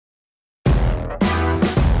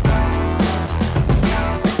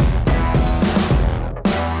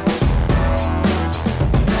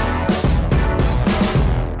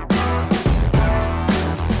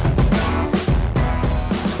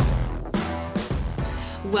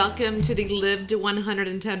Welcome to the Live to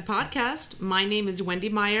 110 podcast. My name is Wendy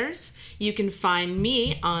Myers. You can find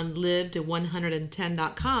me on live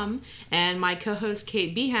to110.com, and my co-host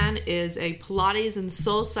Cate is a Pilates and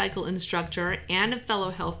Soul Cycle instructor and a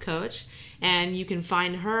fellow health coach, and you can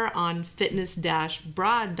find her on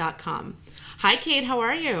fitness-broad.com. Hi Cate, how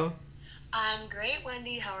are you? I'm great,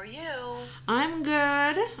 Wendy. How are you? I'm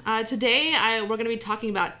good. Today we're going to be talking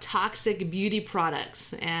about toxic beauty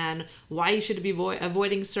products and why you should be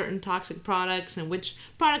avoiding certain toxic products and which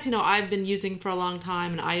products I've been using for a long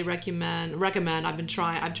time and I recommend. I've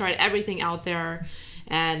tried everything out there,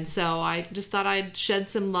 and so I just thought I'd shed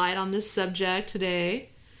some light on this subject today.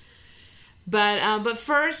 But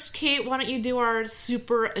first, Cate, why don't you do our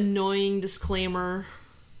super annoying disclaimer?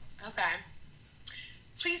 Okay.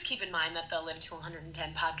 Please keep in mind that the Live to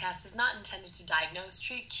 110 podcast is not intended to diagnose,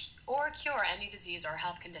 treat, or cure any disease or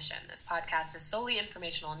health condition. This podcast is solely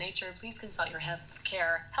informational in nature. Please consult your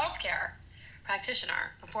healthcare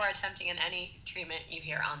practitioner before attempting any treatment you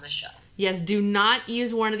hear on the show. Yes, do not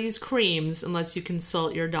use one of these creams unless you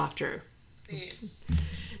consult your doctor. Please.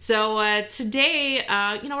 So today,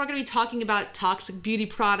 we're going to be talking about toxic beauty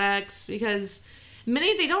products because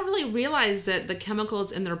many, they don't really realize that the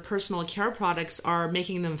chemicals in their personal care products are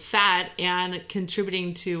making them fat and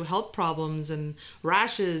contributing to health problems and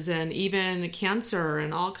rashes and even cancer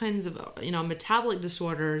and all kinds of, metabolic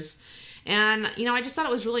disorders. And, I just thought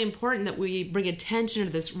it was really important that we bring attention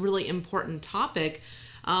to this really important topic,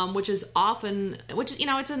 which is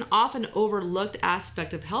it's an often overlooked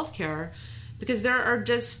aspect of healthcare, because there are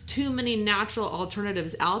just too many natural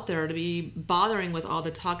alternatives out there to be bothering with all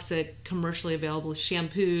the toxic commercially available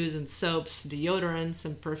shampoos and soaps, deodorants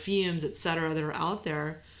and perfumes, etc. that are out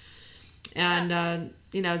there. And,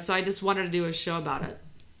 so I just wanted to do a show about it.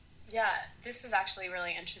 Yeah, this is actually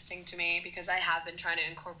really interesting to me because I have been trying to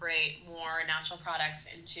incorporate more natural products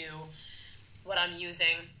into what I'm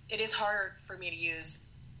using. It is harder for me to use,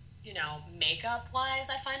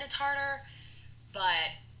 makeup-wise. I find it's harder,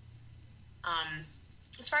 but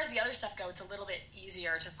as far as the other stuff go, it's a little bit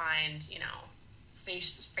easier to find,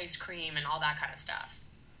 face cream and all that kind of stuff.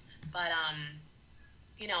 But,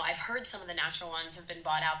 I've heard some of the natural ones have been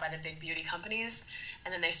bought out by the big beauty companies,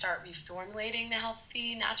 and then they start reformulating the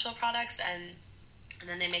healthy natural products, and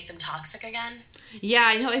then they make them toxic again.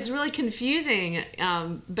 Yeah, it's really confusing.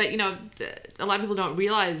 But, a lot of people don't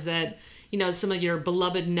realize that some of your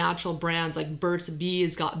beloved natural brands like Burt's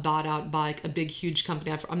Bees got bought out by a big, huge company.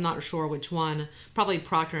 I'm not sure which one, probably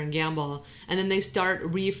Procter & Gamble. And then they start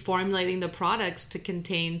reformulating the products to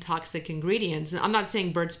contain toxic ingredients. And I'm not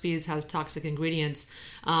saying Burt's Bees has toxic ingredients.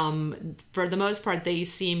 For the most part, they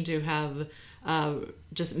seem to have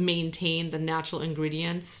just maintained the natural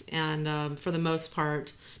ingredients. And for the most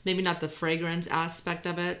part, maybe not the fragrance aspect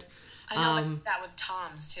of it. I know that with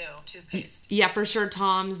Tom's too, toothpaste. Yeah, for sure.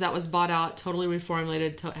 Tom's, that was bought out, totally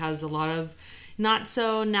reformulated, has a lot of not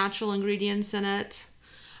so natural ingredients in it.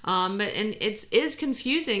 And it is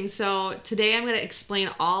confusing. So today I'm going to explain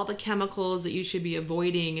all the chemicals that you should be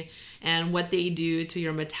avoiding and what they do to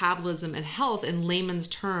your metabolism and health in layman's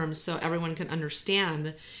terms so everyone can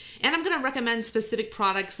understand. And I'm going to recommend specific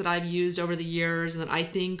products that I've used over the years and that I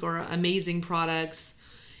think are amazing products.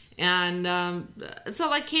 And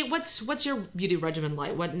so, Cate, what's your beauty regimen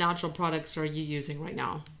like? What natural products are you using right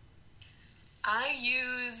now? I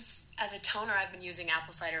use, as a toner, I've been using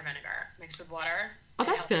apple cider vinegar mixed with water. Oh,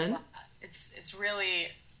 that's good. It's really,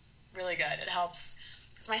 really good. It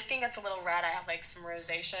helps, because my skin gets a little red. I have some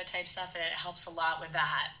rosacea type stuff, and it helps a lot with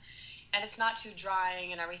that. And it's not too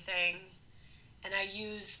drying and everything. And I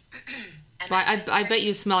use I bet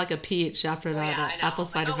you smell like a peach after that apple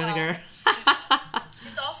cider vinegar. Well.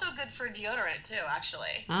 It's also good for deodorant too,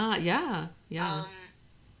 actually. Ah, yeah.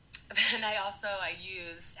 And I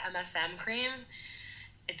use MSM cream.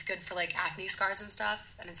 It's good for acne scars and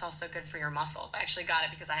stuff, and it's also good for your muscles. I actually got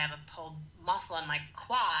it because I have a pulled muscle in my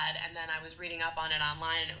quad, and then I was reading up on it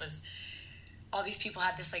online, and it was all these people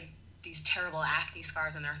had these terrible acne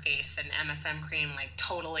scars on their face, and MSM cream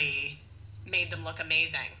totally made them look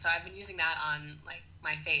amazing. So I've been using that on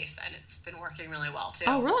my face, and it's been working really well too.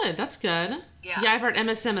 Oh, really? That's good. Yeah, I've heard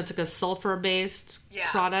MSM. It's a sulfur-based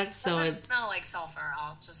product, so it doesn't smell like sulfur.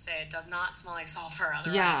 I'll just say it does not smell like sulfur.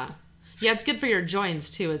 Otherwise, yeah, it's good for your joints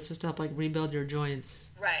too. It's just to help rebuild your joints.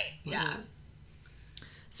 Right. Yeah. Mm-hmm.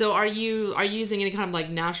 So, are you using any kind of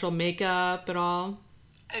natural makeup at all?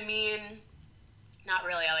 I mean, not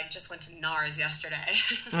really. I just went to NARS yesterday.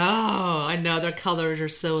 Oh, I know their colors are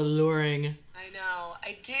so alluring. I know.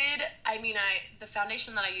 The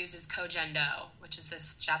foundation that I use is Kojendo, which is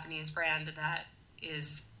this Japanese brand that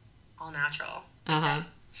is all natural. Uh-huh.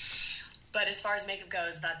 But But as far as makeup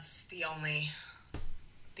goes, that's the only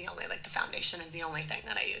like the foundation is the only thing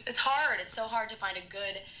that I use. It's hard. It's so hard to find a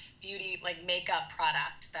good beauty like makeup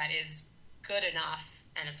product that is good enough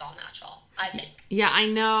and it's all natural, I think. Yeah, I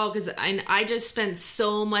know, because I just spent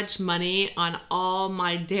so much money on all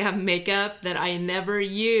my damn makeup that I never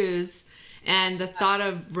use. And the thought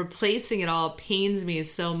of replacing it all pains me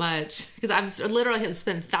so much, because I've literally have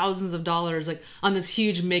spent thousands of dollars like on this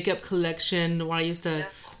huge makeup collection when I used to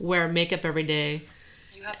wear makeup every day.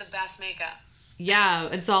 You have the best makeup. Yeah,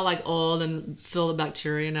 it's all like old and filled with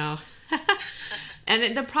bacteria now.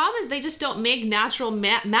 And the problem is they just don't make natural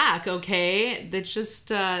MAC, okay? It's just,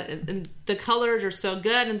 and the colors are so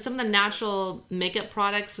good. And some of the natural makeup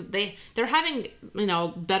products, they're having,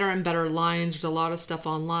 better and better lines. There's a lot of stuff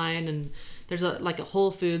online, and there's a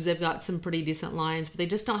Whole Foods, they've got some pretty decent lines, but they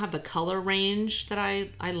just don't have the color range that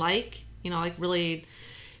I like. Like really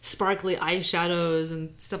sparkly eyeshadows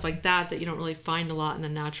and stuff like that you don't really find a lot in the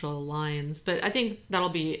natural lines. But I think that'll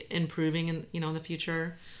be improving in the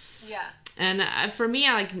future. Yeah. And for me,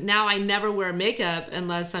 now I never wear makeup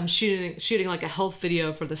unless I'm shooting like a health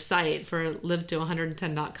video for the site for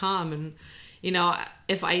liveto110.com. And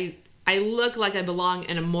if I look like I belong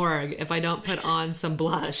in a morgue if I don't put on some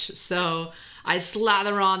blush. So I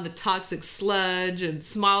slather on the toxic sludge and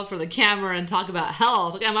smile for the camera and talk about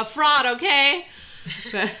health. Okay, I'm a fraud, okay?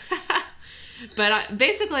 But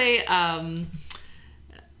basically, I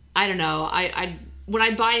don't know. I when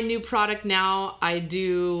I buy a new product now, I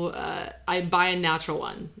buy a natural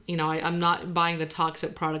one. I'm not buying the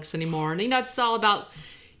toxic products anymore. And it's all about,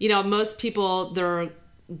 most people, their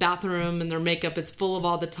bathroom and their makeup, it's full of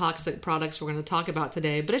all the toxic products we're going to talk about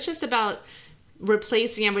today. But it's just about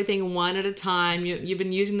replacing everything one at a time. You've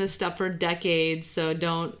been using this stuff for decades, so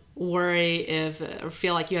don't worry or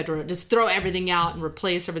feel like you have to just throw everything out and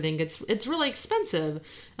replace everything. It's really expensive,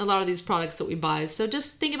 a lot of these products that we buy. So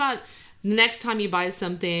just think about the next time you buy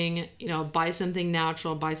something, buy something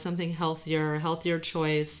natural, buy something healthier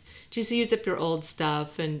choice. Just use up your old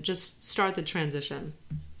stuff and just start the transition.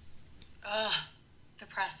 Ugh,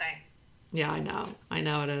 depressing. Yeah, I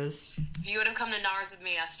know it is. If you would have come to NARS with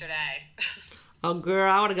me yesterday. Oh,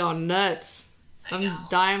 girl, I would have gone nuts. I'm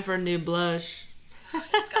dying for a new blush. I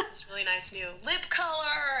just got this really nice new lip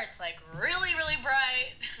color. It's like really, really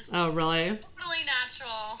bright. Oh, really? Totally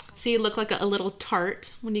natural. So you look like a little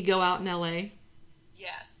tart when you go out in LA?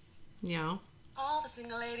 Yes. Yeah. All the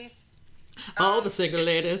single ladies. All the single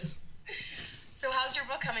ladies. So how's your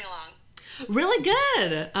book coming along? Really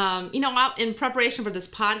good. In preparation for this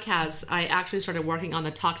podcast, I actually started working on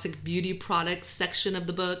the toxic beauty products section of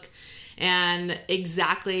the book and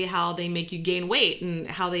exactly how they make you gain weight and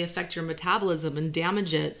how they affect your metabolism and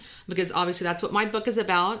damage it. Because obviously that's what my book is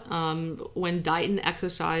about. When diet and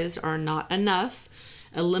exercise are not enough,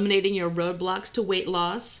 eliminating your roadblocks to weight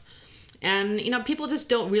loss. And, people just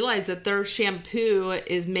don't realize that their shampoo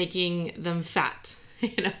is making them fat.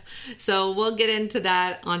 So we'll get into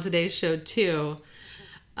that on today's show too.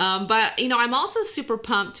 But I'm also super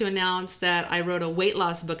pumped to announce that I wrote a weight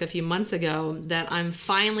loss book a few months ago that I'm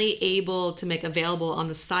finally able to make available on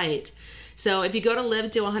the site. So if you go to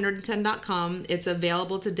liveto110.com, it's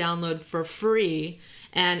available to download for free,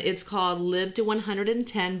 and it's called Live to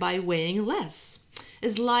 110 by Weighing Less.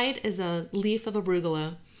 As light as a leaf of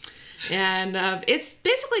arugula. And it's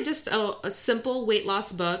basically just a simple weight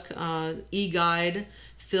loss book, e-guide,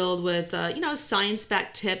 filled with,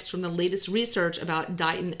 science-backed tips from the latest research about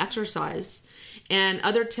diet and exercise, and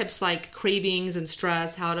other tips like cravings and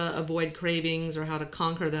stress, how to avoid cravings or how to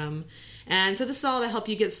conquer them. And so this is all to help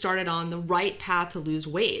you get started on the right path to lose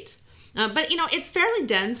weight. But it's fairly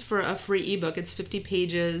dense for a free ebook. It's 50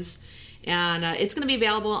 pages, and it's going to be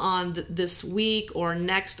available on this week or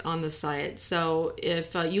next on the site. So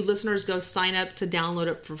if you listeners go sign up to download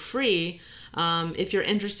it for free, if you're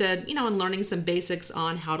interested, in learning some basics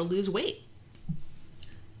on how to lose weight.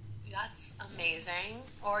 That's amazing.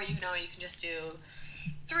 Or, you can just do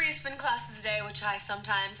 3 spin classes a day, which I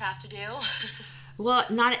sometimes have to do. Well,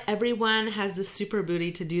 not everyone has the super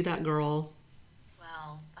booty to do that, girl.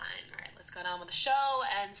 Well, fine. All right, let's go down with the show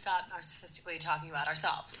and stop narcissistically talking about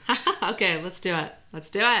ourselves. Okay, let's do it.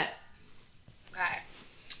 Okay.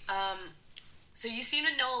 So you seem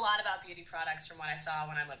to know a lot about beauty products from what I saw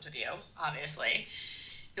when I lived with you, obviously.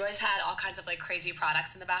 You always had all kinds of crazy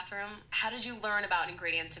products in the bathroom. How did you learn about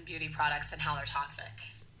ingredients in beauty products and how they're toxic?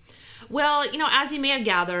 Well, as you may have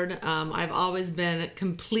gathered, I've always been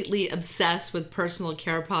completely obsessed with personal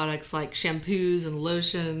care products like shampoos and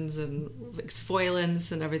lotions and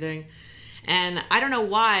exfoliants and everything. And I don't know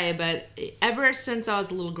why, but ever since I was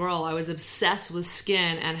a little girl, I was obsessed with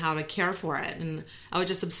skin and how to care for it. And I was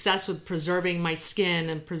just obsessed with preserving my skin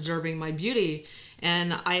and preserving my beauty.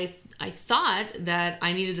 And I thought that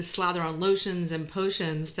I needed to slather on lotions and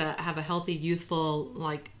potions to have a healthy, youthful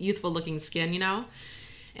looking skin,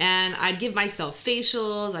 And I'd give myself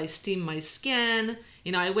facials, I steamed my skin.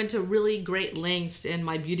 I went to really great lengths in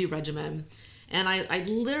my beauty regimen. And I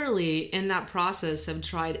literally, in that process, have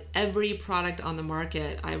tried every product on the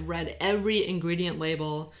market. I read every ingredient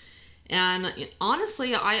label. And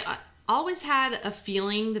honestly, I always had a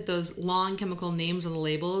feeling that those long chemical names on the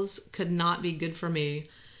labels could not be good for me.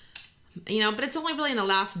 But it's only really in the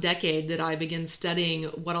last decade that I began studying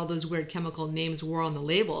what all those weird chemical names were on the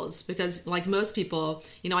labels. Because like most people,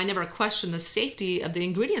 I never questioned the safety of the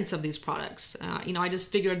ingredients of these products. I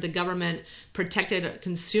just figured the government protected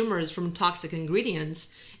consumers from toxic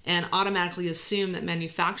ingredients and automatically assumed that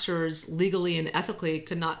manufacturers legally and ethically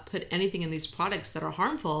could not put anything in these products that are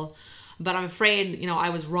harmful. But I'm afraid, I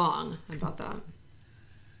was wrong about that.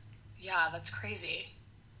 Yeah, that's crazy.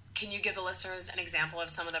 Can you give the listeners an example of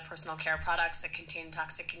some of the personal care products that contain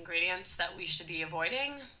toxic ingredients that we should be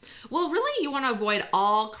avoiding? Well, really, you want to avoid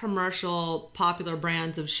all commercial popular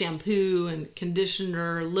brands of shampoo and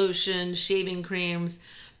conditioner, lotion, shaving creams,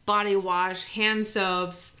 body wash, hand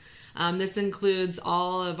soaps. This includes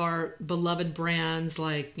all of our beloved brands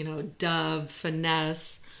like, Dove,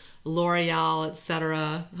 Finesse, L'Oreal,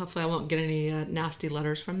 etc. Hopefully I won't get any nasty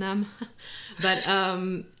letters from them. But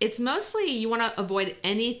it's mostly you want to avoid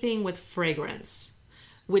anything with fragrance,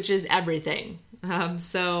 which is everything.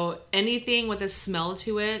 So anything with a smell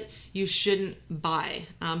to it, you shouldn't buy.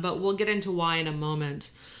 But we'll get into why in a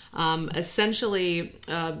moment. Essentially,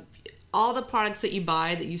 all the products that you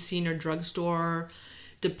buy that you see in your drugstore,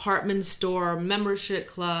 department store, membership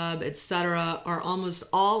club, etc., are almost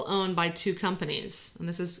all owned by two companies. And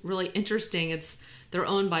this is really interesting. They're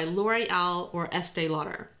owned by L'Oreal or Estee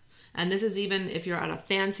Lauder. And this is even if you're at a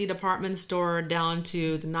fancy department store down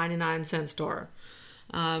to the 99-cent store.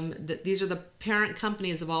 These are the parent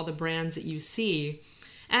companies of all the brands that you see.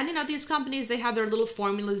 And, these companies, they have their little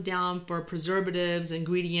formulas down for preservatives,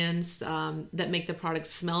 ingredients that make the product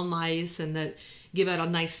smell nice and that give it a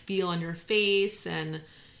nice feel on your face. And,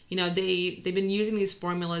 they've been using these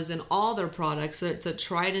formulas in all their products. So it's a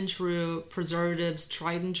tried and true preservatives,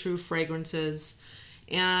 tried and true fragrances.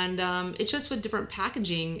 And it's just with different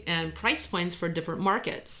packaging and price points for different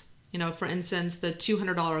markets. For instance, the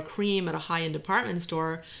 $200 cream at a high-end department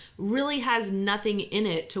store really has nothing in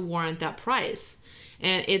it to warrant that price.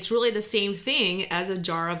 And it's really the same thing as a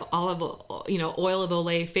jar of oil of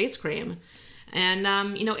Olay face cream. And,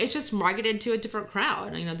 it's just marketed to a different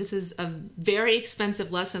crowd. This is a very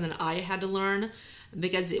expensive lesson that I had to learn,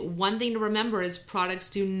 because one thing to remember is products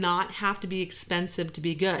do not have to be expensive to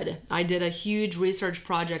be good. I did a huge research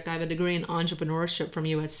project. I have a degree in entrepreneurship from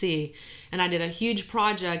USC, and I did a huge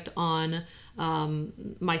project on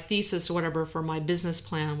my thesis or whatever for my business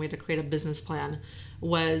plan. We had to create a business plan,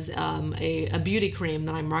 was a beauty cream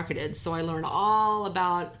that I marketed. So I learned all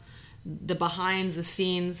about the behind the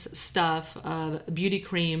scenes stuff of beauty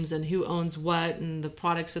creams and who owns what and the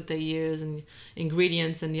products that they use and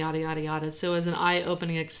ingredients and yada yada yada. So it was an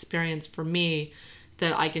eye-opening experience for me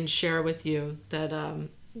that I can share with you, that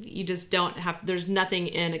you just don't have, there's nothing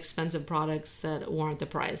in expensive products that warrant the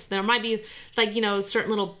price. There might be certain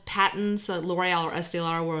little patents. L'Oreal or Estee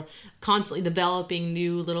Lauder were constantly developing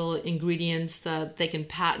new little ingredients that they can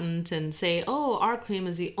patent and say, oh, our cream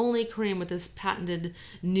is the only cream with this patented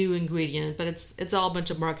new ingredient. But it's all a bunch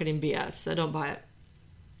of marketing BS, so don't buy it.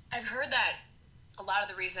 I've heard that a lot of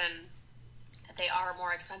the reason that they are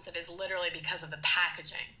more expensive is literally because of the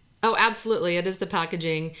packaging. Oh, absolutely. It is the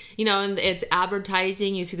packaging. And it's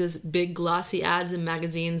advertising. You see those big glossy ads in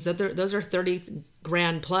magazines. Those are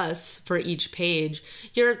 $30,000 plus for each page.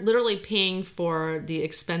 You're literally paying for the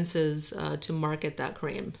expenses to market that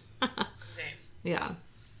cream. Same. Yeah.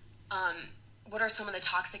 What are some of the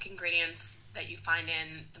toxic ingredients that you find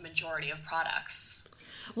in the majority of products?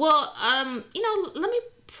 Well, let me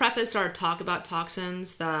preface our talk about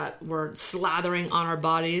toxins that we're slathering on our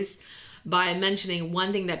bodies by mentioning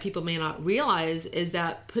one thing that people may not realize is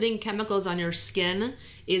that putting chemicals on your skin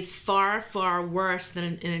is far, far worse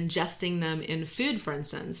than ingesting them in food, for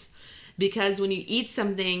instance. Because when you eat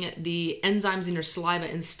something, the enzymes in your saliva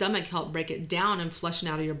and stomach help break it down and flush it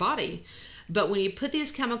out of your body. But when you put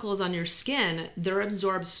these chemicals on your skin, they're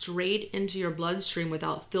absorbed straight into your bloodstream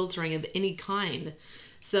without filtering of any kind.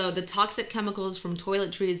 So the toxic chemicals from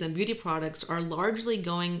toiletries and beauty products are largely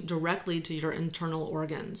going directly to your internal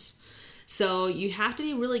organs. So you have to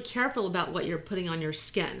be really careful about what you're putting on your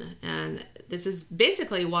skin. And this is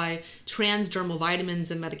basically why transdermal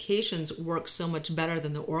vitamins and medications work so much better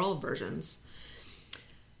than the oral versions.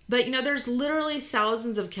 But there's literally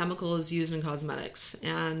thousands of chemicals used in cosmetics,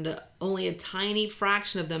 and only a tiny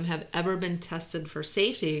fraction of them have ever been tested for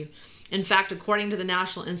safety. In fact, according to the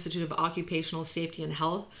National Institute of Occupational Safety and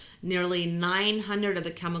Health, nearly 900 of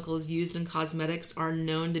the chemicals used in cosmetics are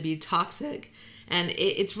known to be toxic. And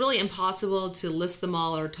it's really impossible to list them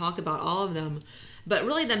all or talk about all of them. But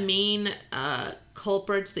really the main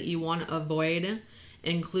culprits that you want to avoid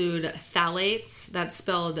include phthalates. That's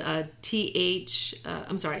spelled PHTHALATES.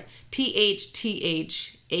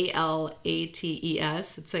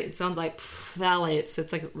 It sounds like phthalates.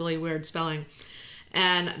 It's like really weird spelling.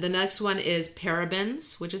 And the next one is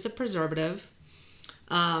parabens, which is a preservative,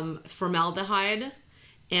 formaldehyde,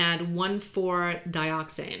 and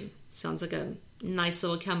 1,4-dioxane. Sounds like a nice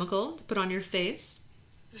little chemical to put on your face.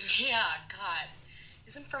 Yeah, God.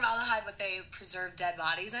 Isn't formaldehyde what they preserve dead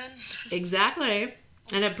bodies in? Exactly.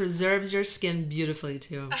 And it preserves your skin beautifully,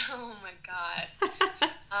 too. Oh, my God.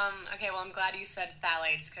 Okay, well, I'm glad you said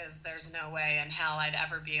phthalates, because there's no way in hell I'd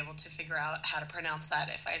ever be able to figure out how to pronounce that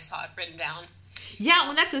if I saw it written down. Yeah,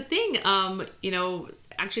 well, that's the thing.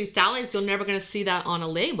 Actually, phthalates, you're never going to see that on a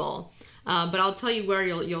label. But I'll tell you where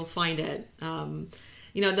you'll find it.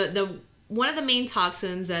 The one of the main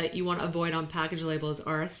toxins that you want to avoid on package labels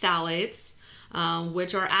are phthalates,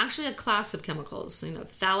 which are actually a class of chemicals.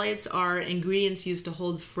 Phthalates are ingredients used to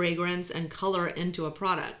hold fragrance and color into a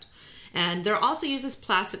product. And they're also used as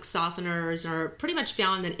plastic softeners, or pretty much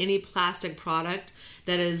found in any plastic product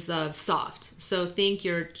that is soft. So think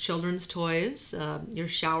your children's toys, your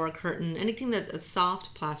shower curtain, anything that's a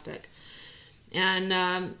soft plastic. And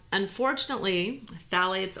unfortunately,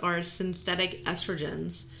 phthalates are synthetic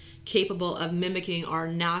estrogens capable of mimicking our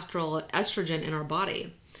natural estrogen in our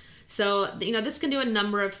body. So, this can do a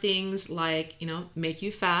number of things like, make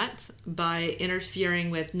you fat by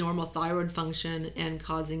interfering with normal thyroid function and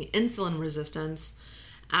causing insulin resistance,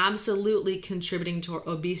 absolutely contributing to our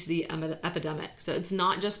obesity epidemic. So it's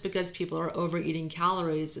not just because people are overeating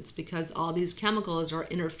calories, it's because all these chemicals are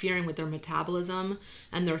interfering with their metabolism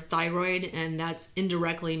and their thyroid, and that's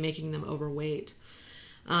indirectly making them overweight.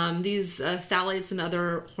 These phthalates and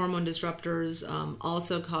other hormone disruptors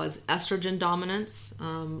also cause estrogen dominance,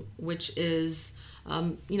 which is,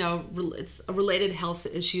 it's related health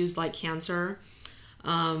issues like cancer.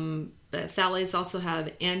 Phthalates also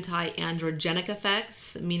have anti-androgenic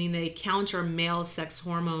effects, meaning they counter male sex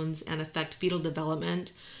hormones and affect fetal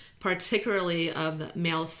development, particularly of the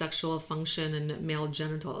male sexual function and male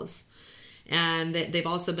genitals. And they've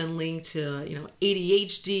also been linked to,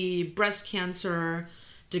 ADHD, breast cancer,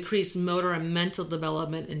 decreased motor and mental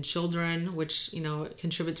development in children, which,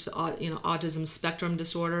 contributes to, autism spectrum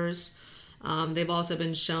disorders. They've also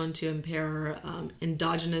been shown to impair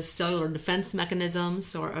endogenous cellular defense mechanisms,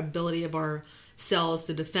 so our ability of our cells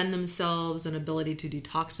to defend themselves and ability to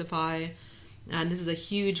detoxify. And this is a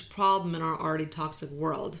huge problem in our already toxic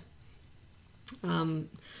world.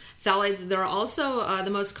 Phthalates, they're also the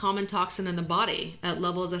most common toxin in the body at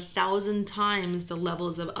levels 1,000 times the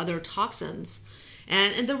levels of other toxins.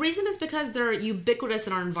 And the reason is because they're ubiquitous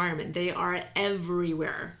in our environment. They are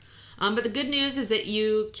everywhere. But the good news is that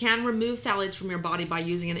you can remove phthalates from your body by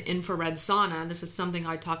using an infrared sauna. And this is something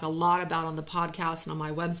I talk a lot about on the podcast and on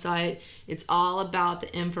my website. It's all about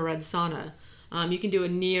the infrared sauna. You can do a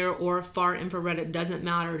near or far infrared. It doesn't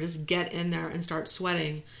matter. Just get in there and start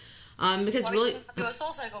sweating. Because really, do a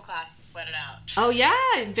soul cycle class to sweat it out. Oh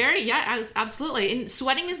yeah, absolutely. And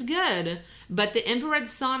sweating is good, but the infrared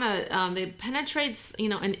sauna, it penetrates,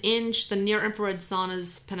 an inch. The near infrared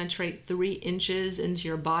saunas penetrate 3 inches into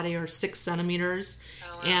your body, or 6 centimeters,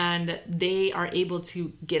 and they are able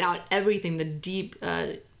to get out everything, the deep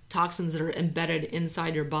toxins that are embedded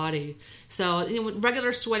inside your body. So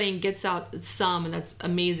regular sweating gets out some, and that's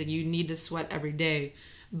amazing. You need to sweat every day.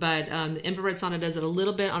 But the infrared sauna does it a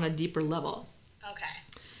little bit on a deeper level. Okay.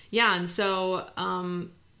 Yeah, and so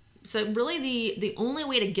really the only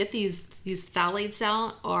way to get these phthalates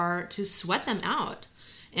out are to sweat them out.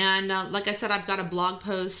 And like I said, I've got a blog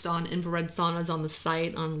post on infrared saunas on the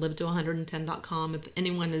site on liveto110.com. If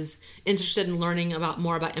anyone is interested in learning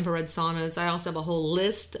more about infrared saunas, I also have a whole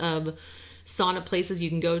list of sauna places you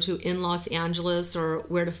can go to in Los Angeles, or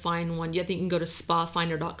where to find one. I think you can go to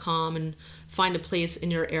spafinder.com and find a place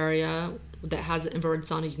in your area that has an infrared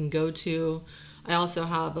sauna you can go to. I also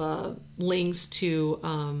have links to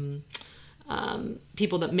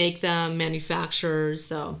people that make them, manufacturers.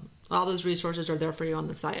 So all those resources are there for you on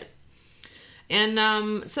the site. And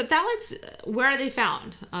so phthalates, where are they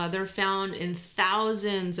found? They're found in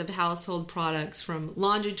thousands of household products, from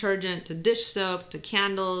laundry detergent to dish soap to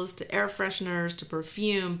candles to air fresheners to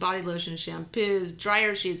perfume, body lotion, shampoos,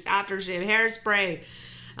 dryer sheets, aftershave, hairspray.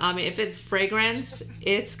 If it's fragrance,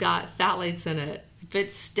 it's got phthalates in it. If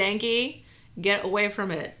it's stanky, get away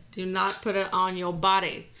from it. Do not put it on your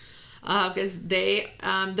body. Because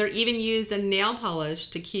they're even used in nail polish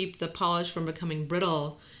to keep the polish from becoming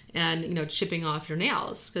brittle and chipping off your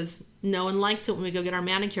nails, because no one likes it when we go get our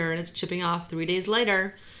manicure and it's chipping off 3 days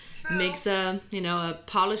later. True. Makes a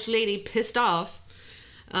polished lady pissed off.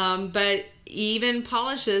 But even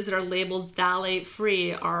polishes that are labeled phthalate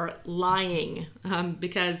free are lying,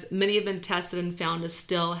 because many have been tested and found to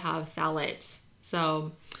still have phthalates.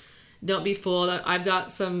 So don't be fooled. I've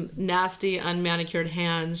got some nasty unmanicured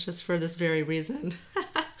hands just for this very reason.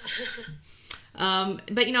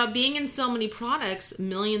 But being in so many products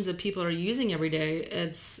millions of people are using every day,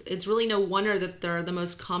 it's really no wonder that they're the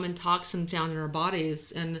most common toxin found in our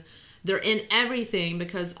bodies. And they're in everything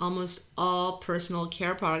because almost all personal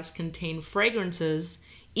care products contain fragrances,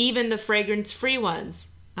 even the fragrance-free ones.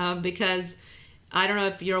 Because I don't know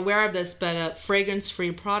if you're aware of this, but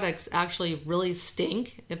fragrance-free products actually really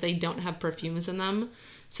stink if they don't have perfumes in them.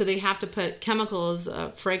 So they have to put chemicals,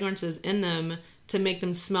 fragrances in them to make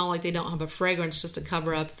them smell like they don't have a fragrance, just to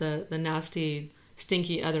cover up the nasty,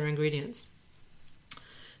 stinky other ingredients.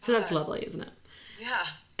 So that's lovely, isn't it? Yeah.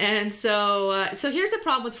 And so here's the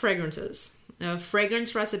problem with fragrances.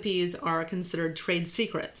 Fragrance recipes are considered trade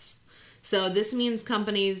secrets. So this means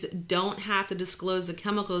companies don't have to disclose the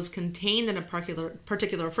chemicals contained in a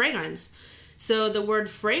particular fragrance. So the word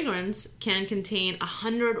fragrance can contain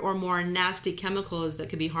 100 or more nasty chemicals that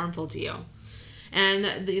could be harmful to you. And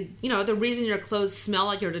the reason your clothes smell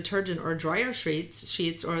like your detergent or dryer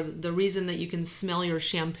sheets, or the reason that you can smell your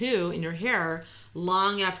shampoo in your hair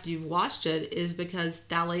long after you've washed it, is because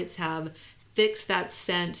phthalates have fixed that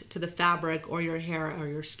scent to the fabric or your hair or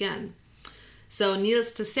your skin. So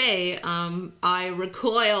needless to say, I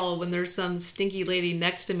recoil when there's some stinky lady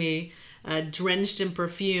next to me, drenched in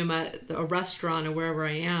perfume at a restaurant or wherever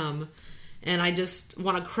I am, and I just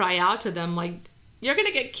want to cry out to them like, you're going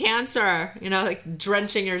to get cancer, like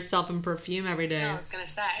drenching yourself in perfume every day. No, I was going to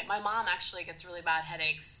say, my mom actually gets really bad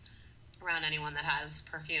headaches around anyone that has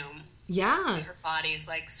perfume. Yeah. Her body's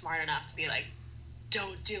like smart enough to be like,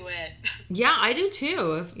 don't do it. Yeah, I do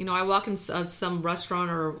too. If, I walk in some restaurant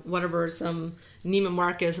or whatever, some Neiman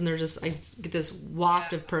Marcus, and I get this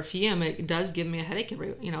waft of perfume. It does give me a headache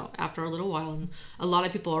after a little while. And a lot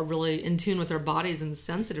of people are really in tune with their bodies and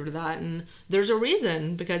sensitive to that. And there's a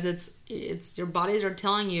reason, because it's your bodies are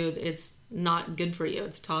telling you it's not good for you.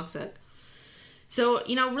 It's toxic. So,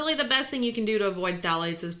 really the best thing you can do to avoid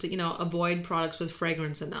phthalates is to, avoid products with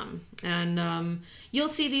fragrance in them. And you'll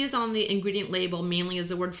see these on the ingredient label mainly as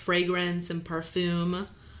the word fragrance and parfum.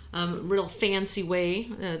 Real fancy way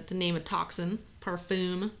to name a toxin.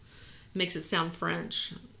 Parfum makes it sound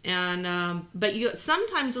French. And but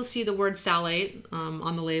sometimes you'll see the word phthalate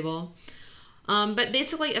on the label. But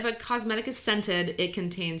basically, if a cosmetic is scented, it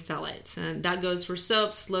contains phthalates. And that goes for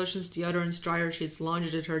soaps, lotions, deodorants, dryer sheets,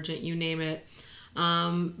 laundry detergent, you name it.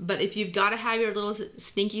 But if you've got to have your little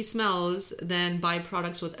stinky smells, then buy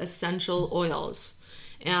products with essential oils.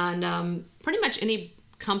 And pretty much any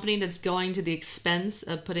company that's going to the expense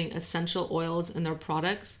of putting essential oils in their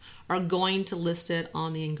products are going to list it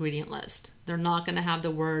on the ingredient list. They're not going to have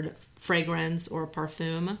the word fragrance or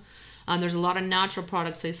parfum. There's a lot of natural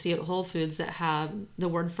products I see at Whole Foods that have the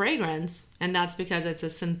word fragrance, and that's because it's a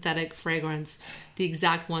synthetic fragrance, the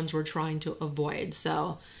exact ones we're trying to avoid.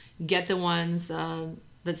 So get the ones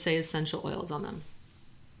that say essential oils on them.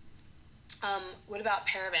 What about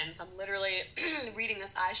parabens? I'm literally reading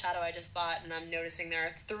this eyeshadow I just bought, and I'm noticing there are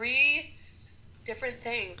 3 different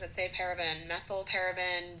things that say paraben: methyl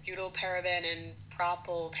paraben, butyl paraben, and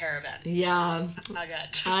propylparaben. Yeah. That's not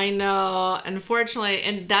good. I know. Unfortunately,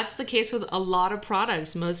 and that's the case with a lot of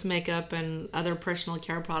products. Most makeup and other personal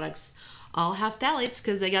care products all have phthalates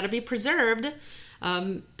because they got to be preserved.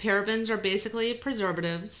 Parabens are basically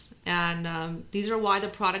preservatives, and these are why the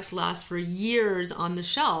products last for years on the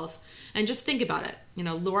shelf. And just think about it.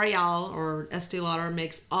 L'Oreal or Estee Lauder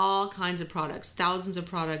makes all kinds of products, thousands of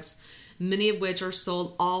products, many of which are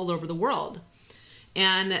sold all over the world.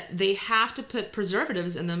 And they have to put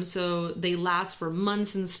preservatives in them so they last for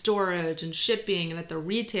months in storage and shipping and at the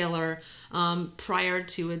retailer prior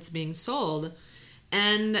to its being sold.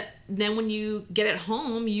 And then when you get it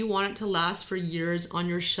home, you want it to last for years on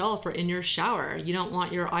your shelf or in your shower. You don't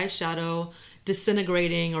want your eyeshadow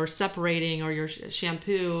disintegrating or separating, or your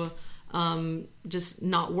shampoo just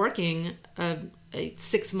not working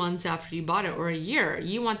 6 months after you bought it, or a year.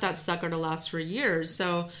 You want that sucker to last for years.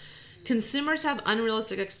 So consumers have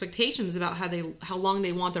unrealistic expectations about how long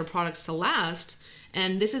they want their products to last.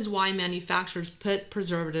 And this is why manufacturers put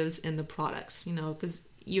preservatives in the products, because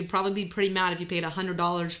you'd probably be pretty mad if you paid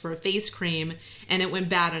 $100 for a face cream and it went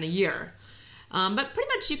bad in a year. But pretty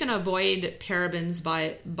much you can avoid parabens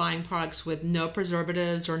by buying products with no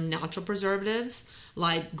preservatives or natural preservatives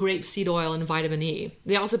like grapeseed oil and vitamin E.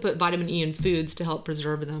 They also put vitamin E in foods to help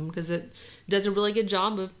preserve them because it does a really good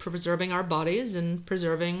job of preserving our bodies and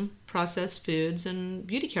preserving processed foods and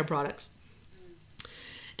beauty care products.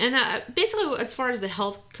 And basically, as far as the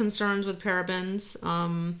health concerns with parabens,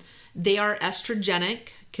 they are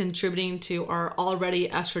estrogenic, contributing to our already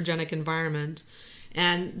estrogenic environment.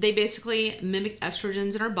 And they basically mimic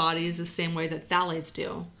estrogens in our bodies the same way that phthalates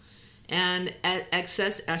do. And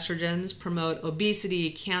excess estrogens promote obesity,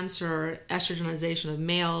 cancer, estrogenization of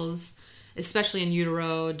males, especially in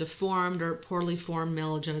utero, deformed or poorly formed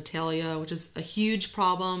male genitalia, which is a huge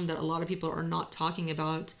problem that a lot of people are not talking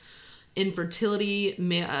about. Infertility,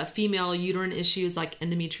 female uterine issues like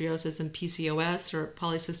endometriosis and PCOS or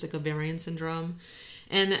polycystic ovarian syndrome.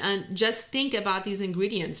 And just think about these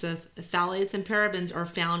ingredients. Phthalates and parabens are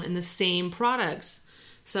found in the same products.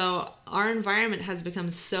 So our environment has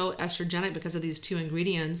become so estrogenic because of these two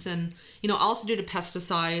ingredients. And, also due to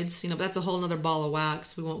pesticides, but that's a whole nother ball of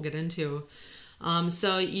wax we won't get into.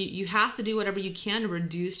 So you have to do whatever you can to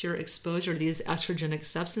reduce your exposure to these estrogenic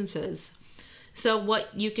substances. So what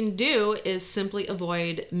you can do is simply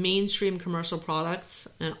avoid mainstream commercial products,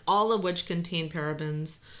 and all of which contain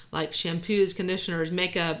parabens, like shampoos, conditioners,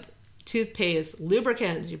 makeup, toothpaste,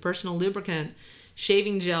 lubricant, your personal lubricant,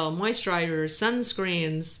 shaving gel, moisturizers,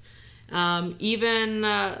 sunscreens,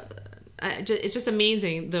 it's just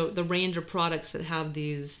amazing the range of products that have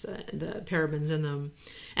these the parabens in them.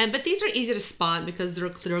 But these are easy to spot because they're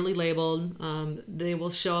clearly labeled. They will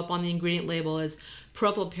show up on the ingredient label as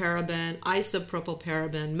propylparaben,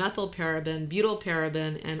 isopropylparaben, methylparaben,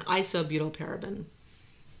 butylparaben, and isobutylparaben.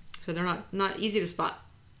 So they're not easy to spot.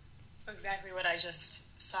 So exactly what I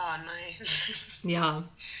just saw on my yeah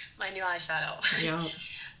my new eyeshadow. Yeah.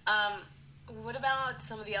 What about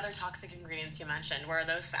some of the other toxic ingredients you mentioned? Where are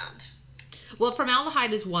those found? Well,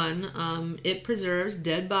 formaldehyde is one. It preserves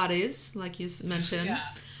dead bodies, like you mentioned. Yeah.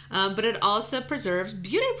 But it also preserves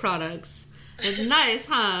beauty products. It's nice,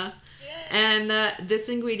 huh? Yeah. And this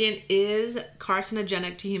ingredient is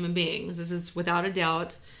carcinogenic to human beings. This is without a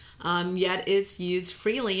doubt. Yet it's used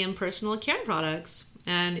freely in personal care products.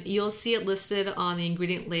 And you'll see it listed on the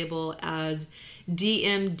ingredient label as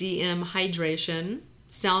DMDM hydration.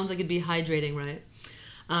 Sounds like it'd be hydrating, right?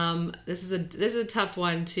 This is a tough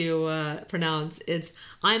one to pronounce. It's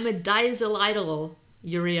imidazolidyl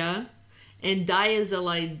urea and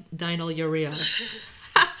diazolydinyl urea.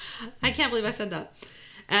 I can't believe I said that.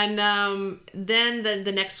 And then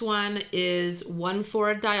the next one is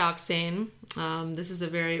 1,4-dioxane. This is a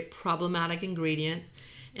very problematic ingredient,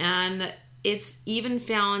 and it's even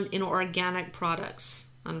found in organic products,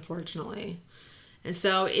 unfortunately. And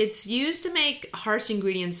so it's used to make harsh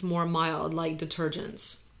ingredients more mild, like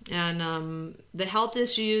detergents. And the health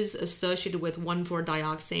issues associated with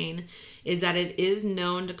 1,4-dioxane is that it is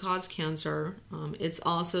known to cause cancer. It's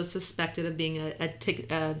also suspected of being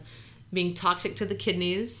being toxic to the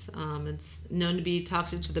kidneys. It's known to be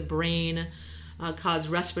toxic to the brain, cause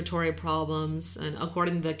respiratory problems, and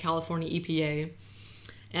according to the California EPA.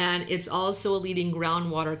 And it's also a leading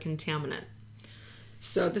groundwater contaminant.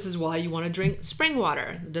 So this is why you want to drink spring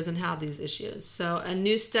water that doesn't have these issues. So a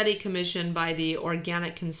new study commissioned by the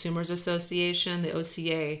Organic Consumers Association, the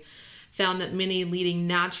OCA, found that many leading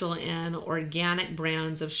natural and organic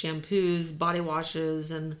brands of shampoos, body washes,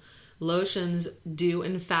 and lotions do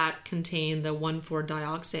in fact contain the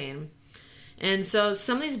 1,4-dioxane. And so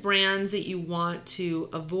some of these brands that you want to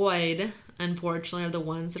avoid, unfortunately, are the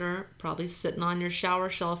ones that are probably sitting on your shower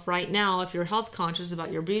shelf right now if you're health conscious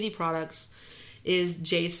about your beauty products. Is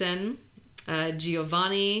Jason,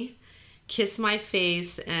 Giovanni, Kiss My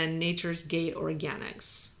Face, and Nature's Gate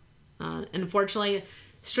Organics. Unfortunately,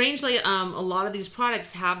 strangely, a lot of these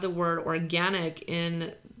products have the word organic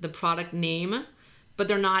in the product name, but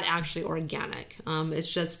they're not actually organic.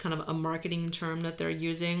 It's just kind of a marketing term that they're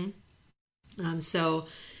using. So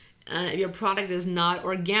your product is not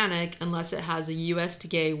organic unless it has a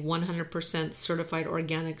USDA 100% certified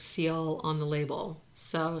organic seal on the label.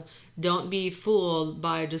 So don't be fooled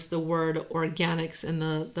by just the word organics in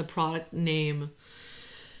the product name.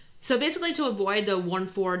 So basically, to avoid the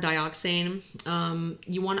 1,4-dioxane,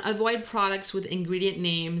 you want to avoid products with ingredient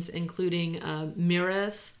names including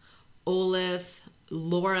myrrh, olith,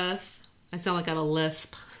 laureth. I sound like I have a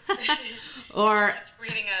lisp. Or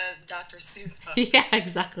reading a Dr. Seuss book. Yeah,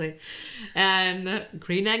 exactly. And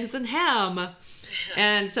green eggs and ham.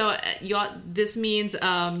 And so this means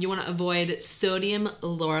you want to avoid sodium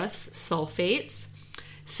laureth sulfate,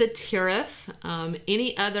 cetereth,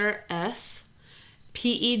 any other eth,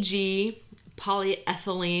 PEG,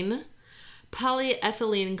 polyethylene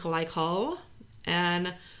glycol,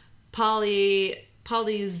 and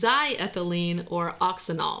polyxyethylene or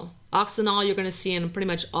oxynol. Oxynol you're going to see in pretty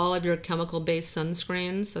much all of your chemical-based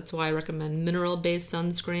sunscreens. That's why I recommend mineral-based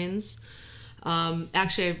sunscreens.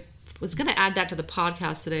 Actually, I was going to add that to the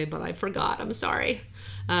podcast today, but I forgot. I'm sorry.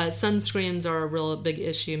 Sunscreens are a real big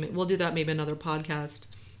issue. We'll do that maybe another podcast.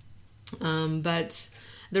 But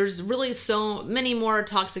there's really so many more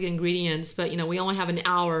toxic ingredients, but we only have an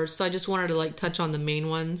hour, so I just wanted to touch on the main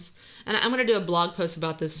ones. And I'm going to do a blog post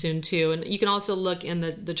about this soon too. And you can also look in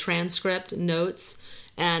the transcript notes,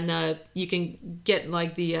 and you can get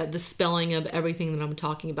the spelling of everything that I'm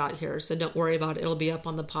talking about here. So don't worry about it. It'll be up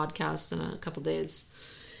on the podcast in a couple days.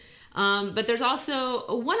 But there's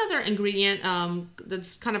also one other ingredient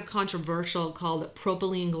that's kind of controversial called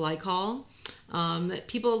propylene glycol.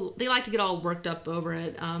 People, they like to get all worked up over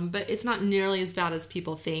it, but it's not nearly as bad as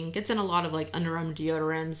people think. It's in a lot of underarm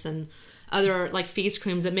deodorants and other face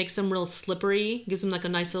creams that makes them real slippery, gives them a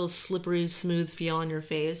nice little slippery, smooth feel on your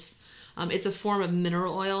face. It's a form of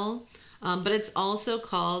mineral oil, but it's also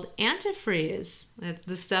called antifreeze. It's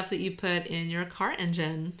the stuff that you put in your car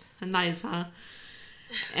engine. Nice, huh?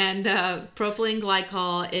 And propylene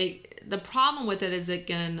glycol, the problem with it is it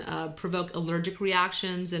can provoke allergic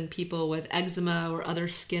reactions in people with eczema or other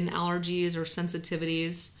skin allergies or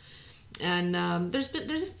sensitivities. And there's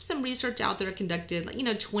some research out there conducted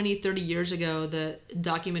 20, 30 years ago that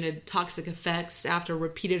documented toxic effects after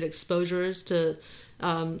repeated exposures to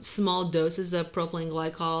small doses of propylene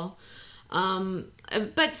glycol.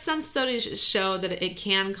 But some studies show that it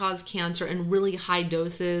can cause cancer in really high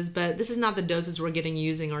doses, but this is not the doses we're getting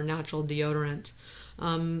using our natural deodorant.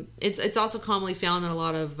 It's also commonly found in a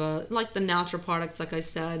lot of the natural products, like I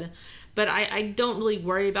said, but I don't really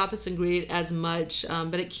worry about this ingredient as much,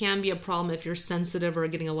 but it can be a problem if you're sensitive or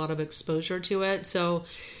getting a lot of exposure to it. So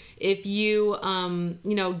if you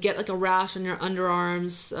get a rash on your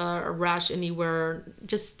underarms, a rash anywhere,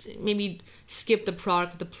 just maybe skip the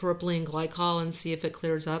product with the propylene glycol and see if it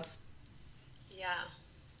clears up. Yeah.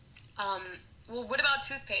 Well, what about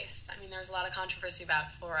toothpaste? I mean, there's a lot of controversy about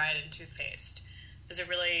fluoride in toothpaste. Is it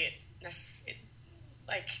really does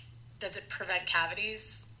it prevent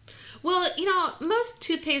cavities? Well, most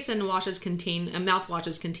toothpaste and mouthwashes contain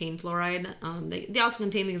fluoride. They also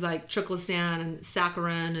contain things like triclosan and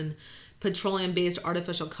saccharin and petroleum-based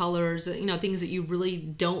artificial colors, things that you really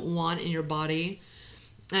don't want in your body.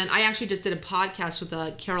 And I actually just did a podcast with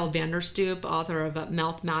Carol Vanderstoep, author of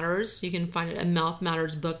Mouth Matters. You can find it at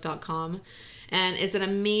mouthmattersbook.com. And it's an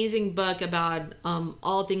amazing book about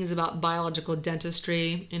all things about biological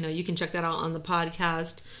dentistry. You can check that out on the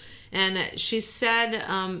podcast. And she said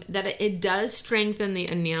that it does strengthen the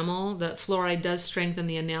enamel, that fluoride does strengthen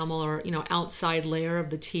the enamel or, outside layer of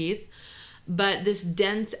the teeth. But this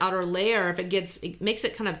dense outer layer, it makes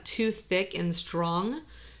it kind of too thick and strong.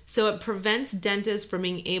 So it prevents dentists from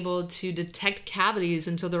being able to detect cavities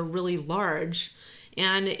until they're really large.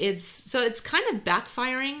 And it's kind of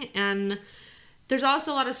backfiring. And there's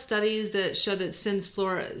also a lot of studies that show that since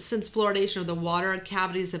fluoridation of the water,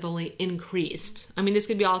 cavities have only increased. I mean, this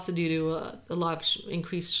could be also due to a lot of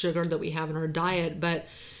increased sugar that we have in our diet, but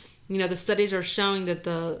the studies are showing that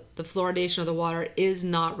the fluoridation of the water is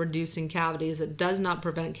not reducing cavities. It does not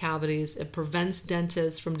prevent cavities. It prevents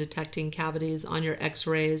dentists from detecting cavities on your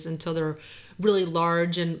x-rays until they're really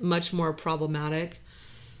large and much more problematic.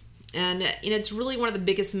 And it's really one of the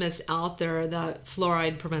biggest myths out there that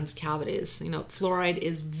fluoride prevents cavities. Fluoride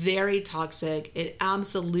is very toxic. It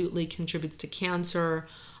absolutely contributes to cancer,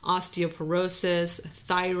 osteoporosis,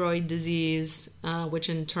 thyroid disease, which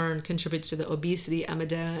in turn contributes to the obesity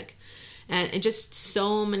epidemic, and just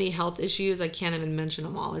so many health issues. I can't even mention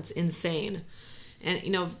them all. It's insane. And,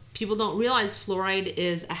 people don't realize fluoride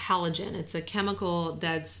is a halogen. It's a chemical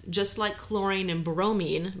that's just like chlorine and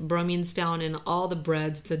bromine. Bromine's found in all the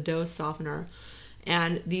breads. It's a dough softener.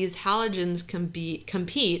 And these halogens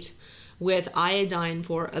compete with iodine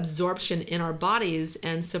for absorption in our bodies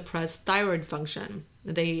and suppress thyroid function.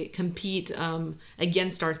 They compete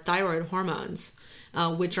against our thyroid hormones,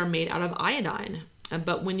 which are made out of iodine.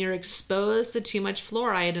 But when you're exposed to too much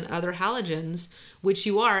fluoride and other halogens, which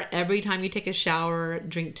you are every time you take a shower,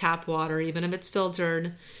 drink tap water, even if it's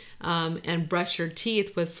filtered, and brush your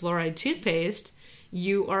teeth with fluoride toothpaste,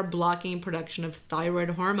 you are blocking production of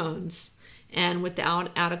thyroid hormones. And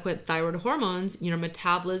without adequate thyroid hormones, your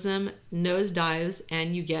metabolism nosedives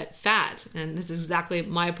and you get fat. And this is exactly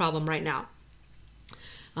my problem right now.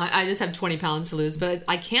 I just have 20 pounds to lose, but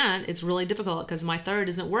I can't. It's really difficult because my thyroid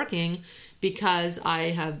isn't working because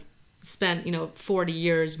I have spent, 40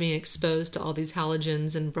 years being exposed to all these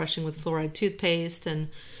halogens and brushing with fluoride toothpaste and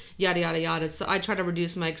yada, yada, yada. So I try to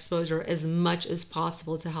reduce my exposure as much as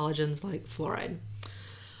possible to halogens like fluoride.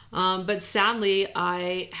 But sadly,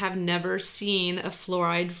 I have never seen a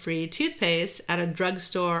fluoride-free toothpaste at a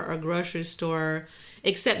drugstore or grocery store,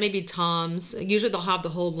 except maybe Tom's. Usually they'll have the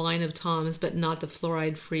whole line of Tom's, but not the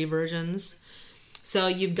fluoride-free versions. So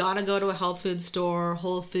you've got to go to a health food store,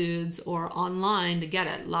 Whole Foods, or online to get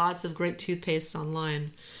it. Lots of great toothpastes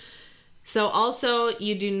online. So also,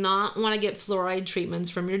 you do not want to get fluoride treatments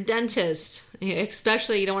from your dentist.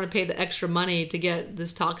 Especially, you don't want to pay the extra money to get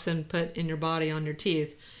this toxin put in your body on your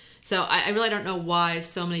teeth. So I really don't know why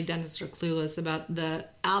so many dentists are clueless about the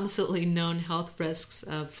absolutely known health risks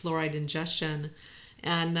of fluoride ingestion.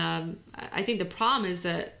 And I think the problem is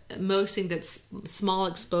that most think that small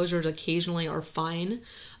exposures occasionally are fine.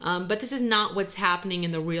 But this is not what's happening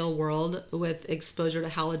in the real world with exposure to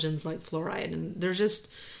halogens like fluoride. And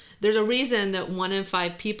there's a reason that 1 in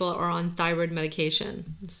 5 people are on thyroid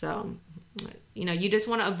medication. So, you just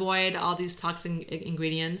want to avoid all these toxic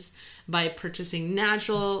ingredients by purchasing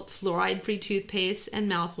natural fluoride-free toothpaste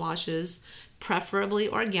and mouthwashes, preferably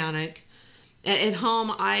organic. At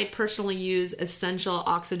home, I personally use Essential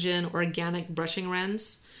Oxygen Organic Brushing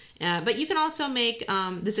Rinse. But you can also make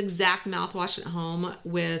this exact mouthwash at home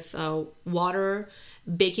with water,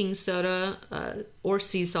 baking soda, or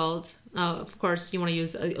sea salt. Of course, you want to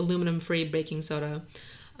use aluminum-free baking soda.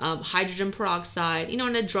 Hydrogen peroxide,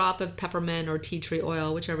 and a drop of peppermint or tea tree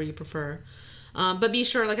oil, whichever you prefer. But be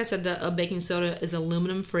sure, like I said, the baking soda is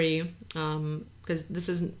aluminum-free because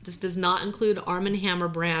this does not include Arm & Hammer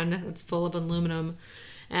brand. It's full of aluminum.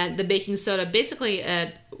 And the baking soda basically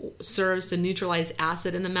serves to neutralize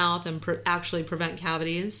acid in the mouth and actually prevent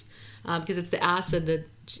cavities because it's the acid that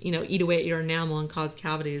eat away at your enamel and cause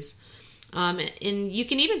cavities. And you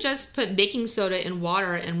can even just put baking soda in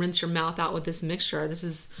water and rinse your mouth out with this mixture. This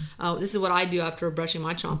is what I do after brushing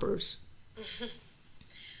my chompers.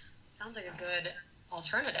 Sounds like a good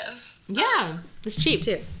alternative. Yeah, it's cheap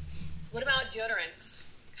too. What about deodorants?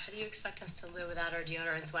 How do you expect us to live without our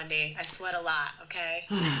deodorants, Wendy? I sweat a lot, okay?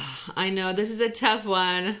 I know, this is a tough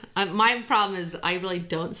one. My problem is I really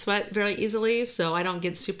don't sweat very easily, so I don't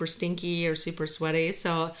get super stinky or super sweaty.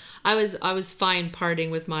 So I was fine partying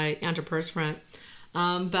with my antiperspirant.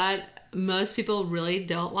 But most people really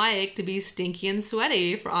don't like to be stinky and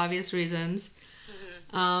sweaty for obvious reasons.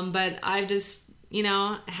 Mm-hmm. But I've just,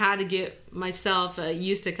 had to get myself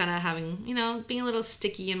used to kind of having, being a little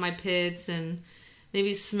sticky in my pits and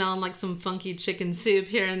maybe smelling like some funky chicken soup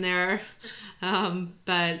here and there.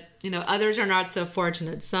 But, others are not so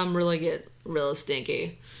fortunate. Some really get real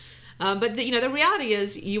stinky. But, the reality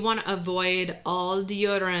is you want to avoid all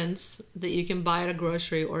deodorants that you can buy at a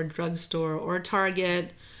grocery or drugstore or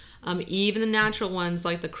Target, even the natural ones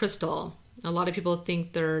like the Crystal. A lot of people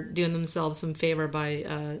think they're doing themselves some favor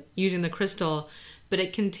by using the Crystal, but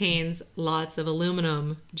it contains lots of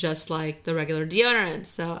aluminum, just like the regular deodorant.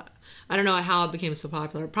 So I don't know how it became so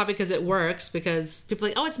popular. Probably because it works, because people are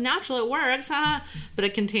like, oh, it's natural, it works, huh? But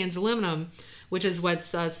it contains aluminum, which is what's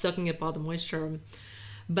soaking up all the moisture.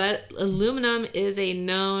 But aluminum is a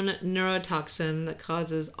known neurotoxin that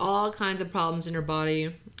causes all kinds of problems in your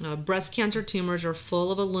body. Breast cancer tumors are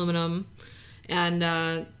full of aluminum. And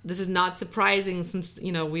this is not surprising since,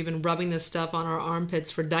 we've been rubbing this stuff on our armpits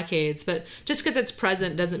for decades. But just because it's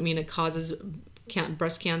present doesn't mean it causes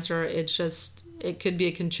breast cancer. It could be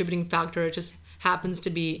a contributing factor. It just happens to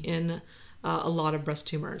be in a lot of breast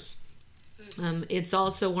tumors. It's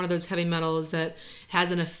also one of those heavy metals that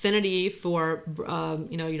has an affinity for,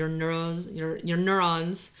 your neurons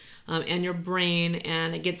and your brain,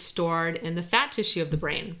 and it gets stored in the fat tissue of the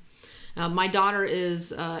brain. My daughter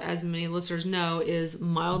is, as many listeners know, is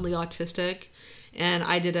mildly autistic, and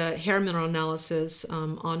I did a hair mineral analysis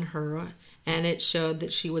on her, and it showed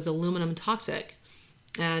that she was aluminum toxic.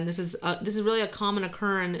 And this is really a common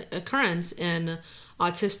occurrence in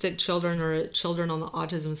autistic children or children on the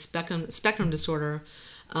autism spectrum disorder,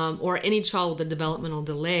 or any child with a developmental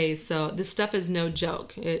delay. So this stuff is no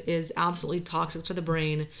joke. It is absolutely toxic to the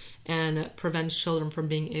brain and prevents children from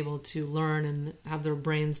being able to learn and have their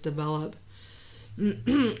brains develop.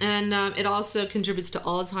 And it also contributes to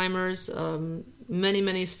Alzheimer's.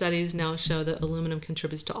 Many studies now show that aluminum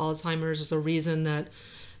contributes to Alzheimer's. There's a reason that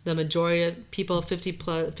the majority of people,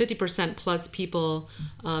 50% plus people,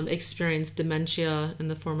 experience dementia in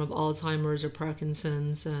the form of Alzheimer's or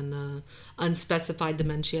Parkinson's and unspecified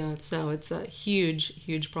dementia. So it's a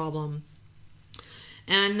huge problem.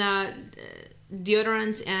 And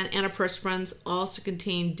deodorants and antiperspirants also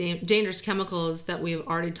contain dangerous chemicals that we've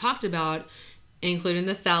already talked about, including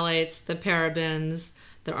the phthalates, the parabens,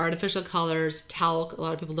 the artificial colors, talc. A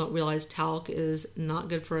lot of people don't realize talc is not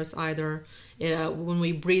good for us either. When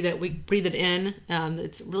we breathe it in.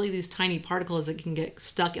 It's really these tiny particles that can get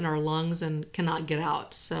stuck in our lungs and cannot get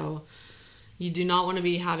out. So you do not want to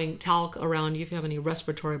be having talc around you if you have any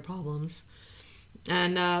respiratory problems.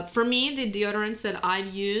 And for me, the deodorants that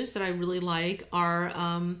I've used that I really like are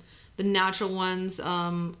the natural ones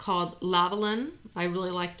called Lavalin. I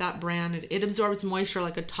really like that brand. It absorbs moisture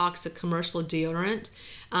like a toxic commercial deodorant,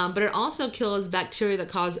 but it also kills bacteria that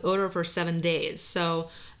cause odor for 7 days.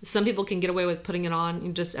 So some people can get away with putting it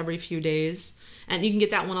on just every few days. And you can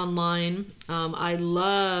get that one online. I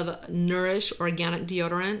love Nourish Organic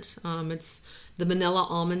Deodorant. It's the vanilla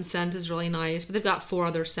almond scent is really nice, but they've got 4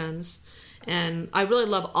 other scents. And I really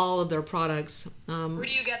love all of their products. Where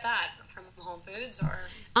do you get that? From Whole Foods or?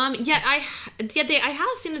 I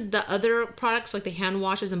have seen the other products like the hand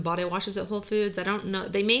washes and body washes at Whole Foods. I don't know.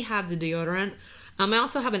 They may have the deodorant. I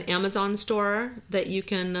also have an Amazon store that you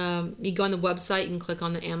can, you go on the website, you can click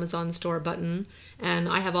on the Amazon store button. And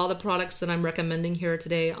I have all the products that I'm recommending here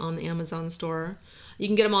today on the Amazon store. You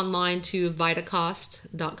can get them online too.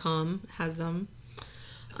 Vitacost.com has them.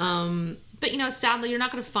 But, sadly, you're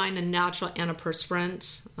not going to find a natural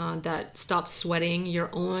antiperspirant that stops sweating. You're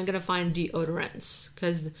only going to find deodorants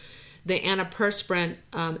because the antiperspirant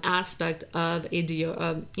aspect of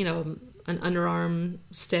an underarm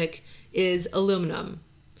stick is aluminum.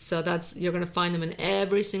 So you're going to find them in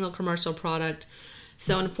every single commercial product.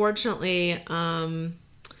 So, unfortunately,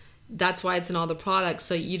 that's why it's in all the products.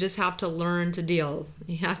 So you just have to learn to deal.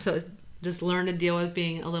 You have to just learn to deal with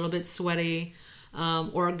being a little bit sweaty.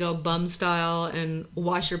 Or go bum style and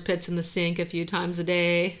wash your pits in the sink a few times a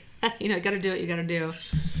day. You got to do what you got to do.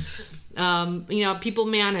 People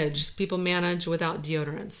manage without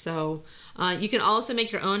deodorants. So you can also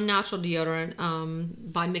make your own natural deodorant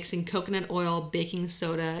by mixing coconut oil, baking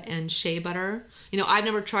soda, and shea butter. I've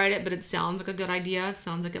never tried it, but it sounds like a good idea. It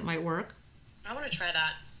sounds like it might work. I want to try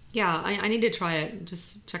that. Yeah, I need to try it.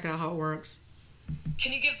 Just check out how it works.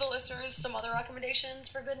 Can you give the listeners some other recommendations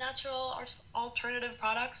for good natural alternative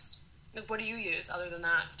products? What do you use other than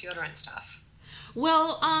that deodorant stuff?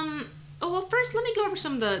 Well, first let me go over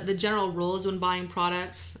some of the general rules when buying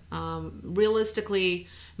products. Realistically,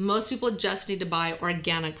 most people just need to buy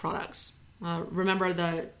organic products. Remember,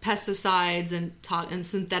 the pesticides and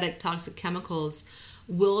synthetic toxic chemicals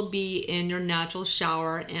will be in your natural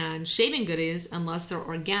shower and shaving goodies unless they're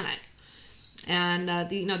organic. And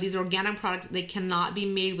these organic products, they cannot be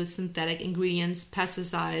made with synthetic ingredients,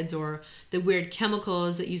 pesticides, or the weird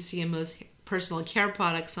chemicals that you see in most personal care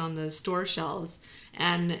products on the store shelves.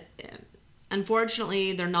 And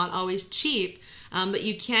unfortunately, they're not always cheap, but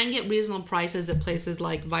you can get reasonable prices at places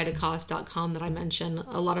like Vitacost.com that I mentioned.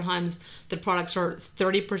 A lot of times the products are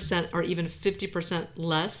 30% or even 50%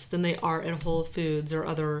 less than they are at Whole Foods or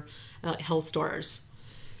other health stores.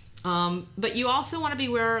 But you also want to be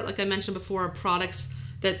aware, like I mentioned before, of products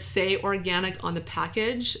that say organic on the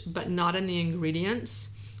package, but not in the ingredients.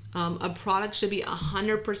 A product should be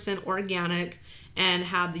 100% organic and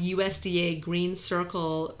have the USDA green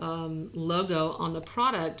circle logo on the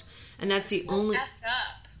product. And that's the only... Messed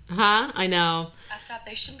up. Huh? I know. Effed up.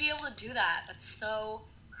 They shouldn't be able to do that. That's so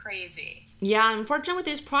crazy. Yeah, unfortunately with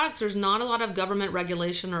these products, there's not a lot of government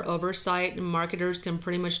regulation or oversight, and marketers can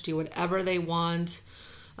pretty much do whatever they want.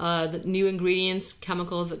 The new ingredients,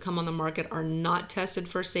 chemicals that come on the market are not tested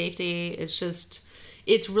for safety.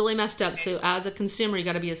 It's really messed up. So as a consumer, you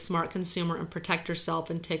got to be a smart consumer and protect yourself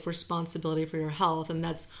and take responsibility for your health. And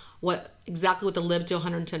that's exactly what the Live to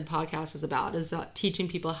 110 podcast is about, is teaching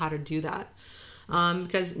people how to do that.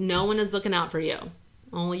 Because no one is looking out for you.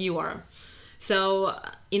 Only you are. So,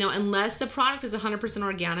 unless the product is 100%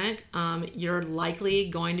 organic, you're likely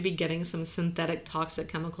going to be getting some synthetic toxic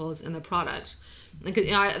chemicals in the product.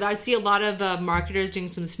 I see a lot of marketers doing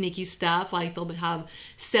some sneaky stuff, like they'll have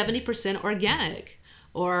 70% organic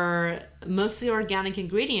or mostly organic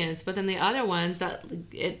ingredients, but then the other ones that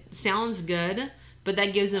it sounds good, but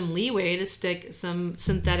that gives them leeway to stick some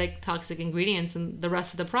synthetic toxic ingredients in the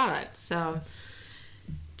rest of the product. So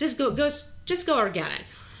just go organic.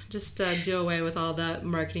 Just do away with all that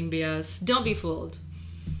marketing BS. Don't be fooled.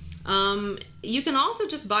 You can also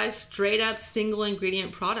just buy straight up single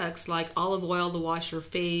ingredient products like olive oil to wash your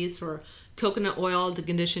face or coconut oil to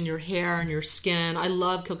condition your hair and your skin. I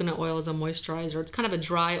love coconut oil as a moisturizer. It's kind of a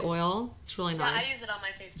dry oil. It's really nice. Yeah, I use it on my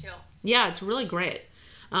face too. Yeah, it's really great.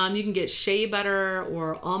 You can get shea butter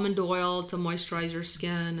or almond oil to moisturize your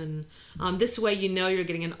skin. And this way you know you're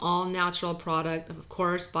getting an all-natural product, of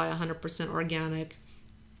course, by 100% organic.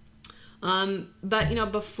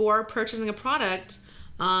 But, before purchasing a product,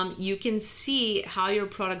 you can see how your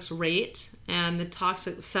products rate and the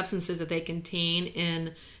toxic substances that they contain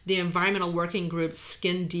in the Environmental Working Group's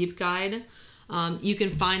Skin Deep Guide. You can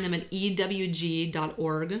find them at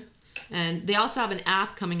ewg.org. And they also have an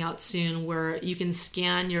app coming out soon where you can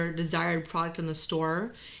scan your desired product in the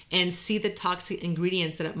store and see the toxic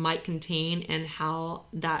ingredients that it might contain and how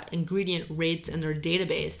that ingredient rates in their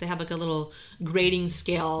database. They have like a little grading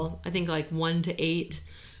scale, I think like 1 to 8,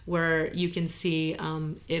 where you can see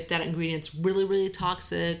if that ingredient's really, really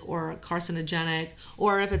toxic or carcinogenic,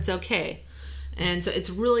 or if it's okay. And so it's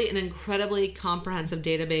really an incredibly comprehensive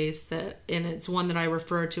database and it's one that I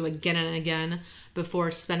refer to again and again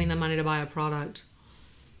before spending the money to buy a product.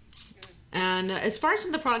 And as far as some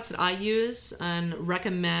of the products that I use and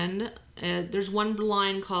recommend, there's one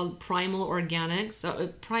line called Primal Organics,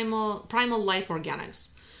 Primal Life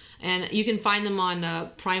Organics. And you can find them on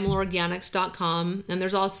primalorganics.com. And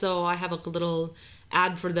there's also, I have a little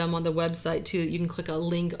ad for them on the website too. You can click a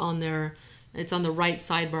link on there. It's on the right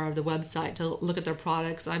sidebar of the website to look at their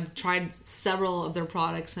products. I've tried several of their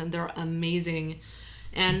products and they're amazing.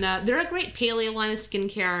 And they're a great paleo line of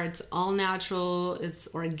skincare. It's all natural,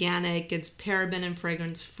 it's organic, it's paraben and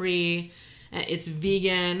fragrance free, it's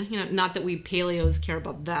vegan. Not that we paleos care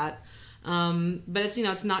about that, but it's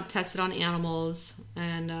it's not tested on animals.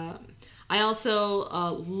 And I also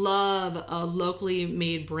love a locally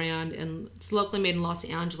made brand, and it's locally made in Los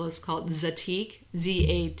Angeles called Zatik,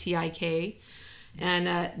 Zatik.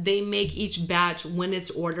 And they make each batch when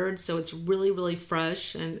it's ordered, so it's really, really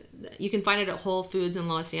fresh. And you can find it at Whole Foods in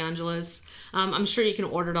Los Angeles. I'm sure you can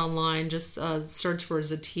order it online. Just search for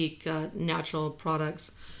Zatik natural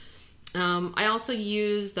products. I also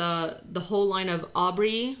use the whole line of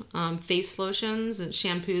Aubrey face lotions and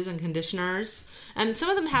shampoos and conditioners. And some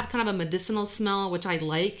of them have kind of a medicinal smell, which I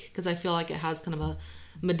like because I feel like it has kind of a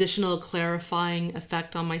medicinal clarifying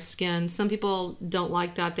effect on my skin. Some people don't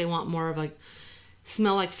like that. They want more of like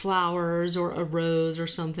smell like flowers or a rose or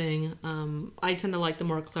something. I tend to like the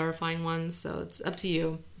more clarifying ones, so it's up to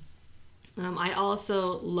you. I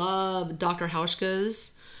also love Dr.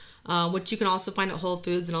 Hauschka's, which you can also find at Whole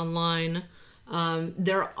Foods and online.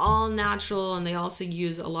 They're all natural, and they also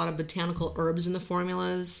use a lot of botanical herbs in the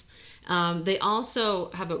formulas. They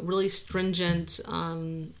also have a really stringent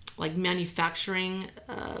manufacturing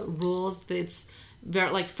rules. It's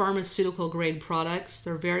very like pharmaceutical grade products.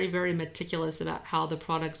 They're very, very meticulous about how the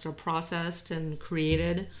products are processed and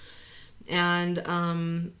created. And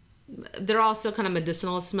they're also kind of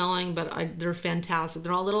medicinal smelling, but they're fantastic.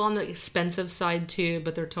 They're a little on the expensive side too,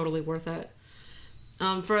 but they're totally worth it.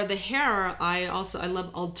 For the hair, I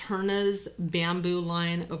love Alterna's bamboo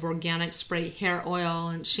line of organic spray hair oil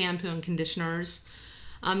and shampoo and conditioners.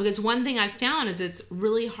 Because one thing I've found is it's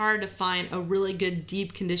really hard to find a really good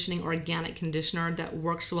deep conditioning organic conditioner that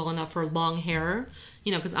works well enough for long hair.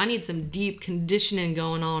 Because I need some deep conditioning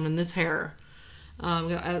going on in this hair,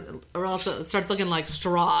 or else it starts looking like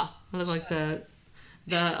straw. I look like I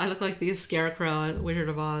look like the scarecrow at Wizard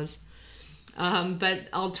of Oz.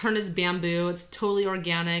 But Alterna's bamboo, it's totally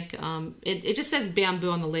organic. It just says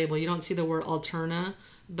bamboo on the label. You don't see the word Alterna,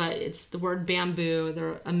 but it's the word bamboo.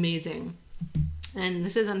 They're amazing. And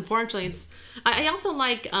this is, unfortunately, I also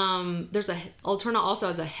like, there's Alterna also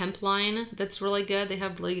has a hemp line that's really good. They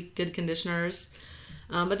have really good conditioners.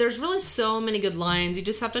 But there's really so many good lines. You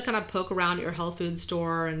just have to kind of poke around at your health food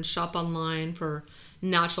store and shop online for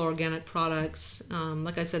natural organic products.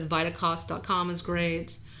 Like I said, Vitacost.com is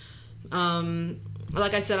great.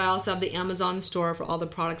 Like I said, I also have the Amazon store for all the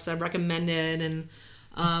products I've recommended.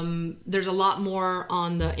 And there's a lot more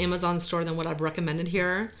on the Amazon store than what I've recommended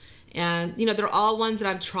here. And, they're all ones that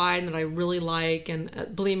I've tried and that I really like.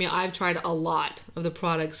 And believe me, I've tried a lot of the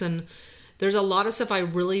products. And there's a lot of stuff I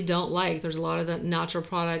really don't like. There's a lot of the natural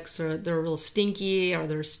products, or they're real stinky, or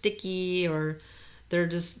they're sticky, or they're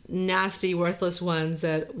just nasty, worthless ones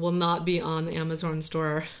that will not be on the Amazon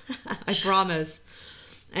store. I promise.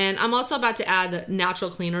 And I'm also about to add the natural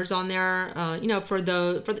cleaners on there, for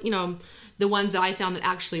the ones that I found that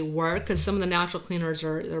actually work, because some of the natural cleaners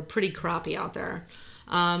they're pretty crappy out there.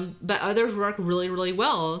 But others work really, really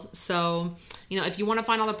well. So, if you want to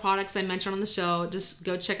find all the products I mentioned on the show, just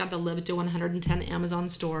go check out the Live to 110 Amazon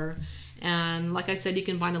store. And like I said, you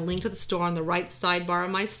can find a link to the store on the right sidebar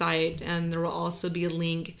of my site. And there will also be a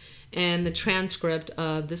link and the transcript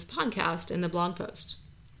of this podcast and the blog post.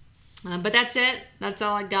 But that's it. That's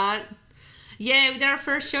all I got. Yay, we did our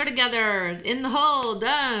first show together. In the hole,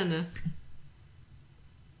 done.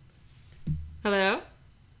 Hello?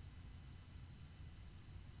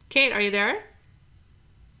 Cate, are you there?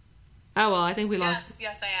 Oh, well, I think we lost...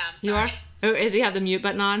 Yes, I am. Sorry. You are? Oh, do you have the mute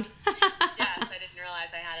button on? Yes, I didn't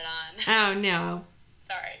realize I had it Oh, on. no.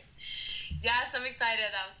 Sorry. Yes, I'm excited.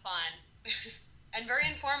 That was fun. And very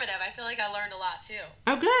informative. I feel like I learned a lot, too.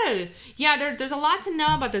 Oh, good. Yeah, there's a lot to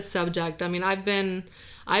know about this subject. I mean, I've been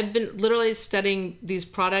literally studying these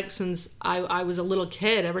products since I was a little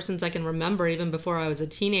kid, ever since I can remember, even before I was a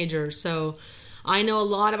teenager. So I know a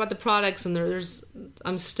lot about the products, and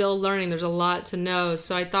I'm still learning. There's a lot to know.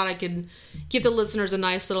 So I thought I could give the listeners a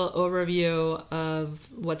nice little overview of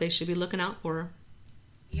what they should be looking out for.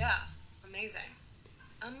 Yeah, amazing.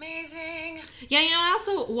 Yeah, I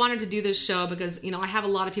also wanted to do this show because, I have a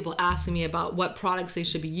lot of people asking me about what products they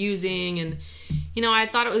should be using. And, I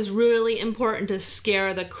thought it was really important to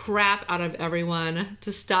scare the crap out of everyone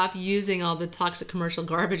to stop using all the toxic commercial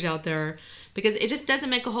garbage out there. Because it just doesn't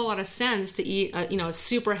make a whole lot of sense to eat a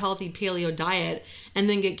super healthy paleo diet and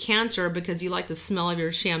then get cancer because you like the smell of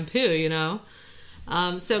your shampoo,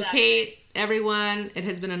 So Cate, everyone, it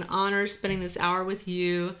has been an honor spending this hour with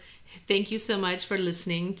you. Thank you so much for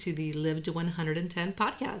listening to the Live to 110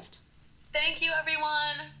 podcast. Thank you,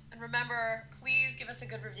 everyone. And remember, please give us a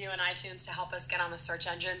good review in iTunes to help us get on the search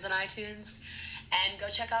engines in iTunes. And go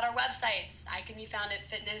check out our websites. I can be found at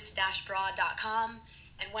fitness-broad.com.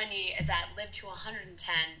 And Wendy is at live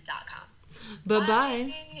to110.com.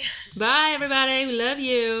 Bye-bye. Bye, everybody. We love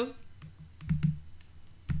you.